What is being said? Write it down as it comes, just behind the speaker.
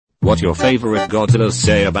what your favorite Godzillas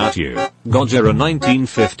say about you. Godzilla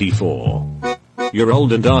 1954. You're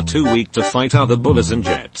old and are too weak to fight other bullies and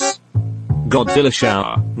jets. Godzilla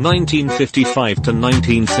Shower, 1955 to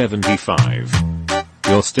 1975.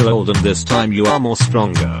 You're still old and this time you are more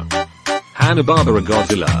stronger. Hanna-Barbera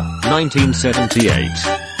Godzilla,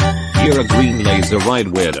 1978. You're a green laser ride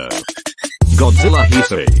weirdo. Godzilla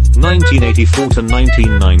Heisei, 1984 to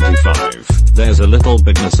 1995. There's a little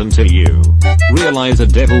bigness until you realize a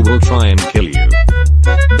devil will try and kill you.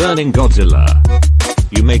 Burning Godzilla.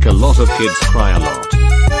 You make a lot of kids cry a lot.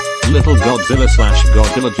 Little Godzilla /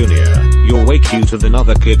 Godzilla Jr. You'll wake you to the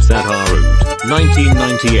other kids that are rude.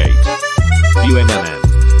 1998. UMMN.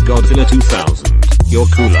 Godzilla 2000. You're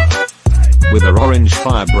cooler. With a orange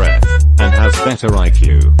fire breath. And has better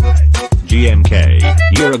IQ. GMK.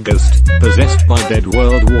 You're a ghost. Possessed by dead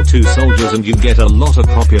World War II soldiers and you get a lot of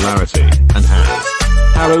popularity. And has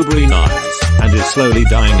Harrowberry eyes. And is slowly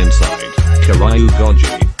dying inside. Kiryu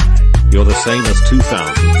Goji. You're the same as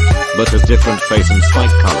 2000. But has different face and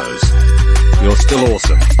spike colors. You're still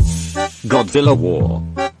awesome. Godzilla War.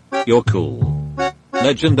 You're cool.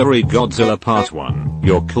 Legendary Godzilla Part 1.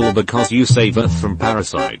 You're cool because you save Earth from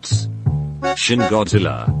parasites. Shin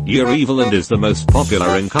Godzilla. You're evil and is the most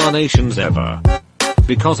popular incarnations ever.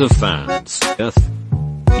 Because of fans. Earth.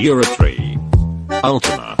 You're a tree.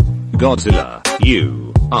 Ultima. Godzilla.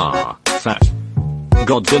 You are fat.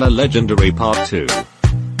 Godzilla Legendary Part 2.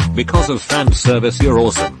 Because of fan service you're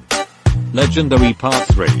awesome. Legendary Part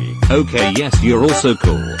 3. Okay, yes, you're also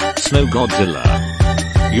cool. Snow Godzilla.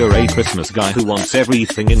 You're a Christmas guy who wants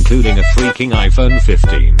everything including a freaking iPhone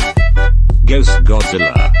 15. Ghost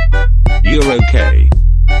Godzilla. You're okay.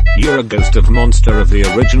 You're a ghost of monster of the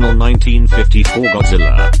original 1954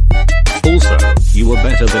 Godzilla. Also, you were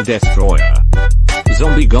better than Destroyer.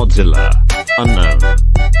 Zombie Godzilla. Unknown.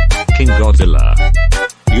 King Godzilla.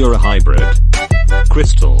 You're a hybrid.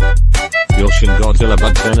 Crystal. You're Shin Godzilla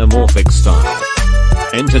but xenomorphic style.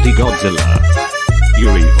 Entity Godzilla.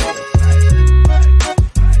 You're evil.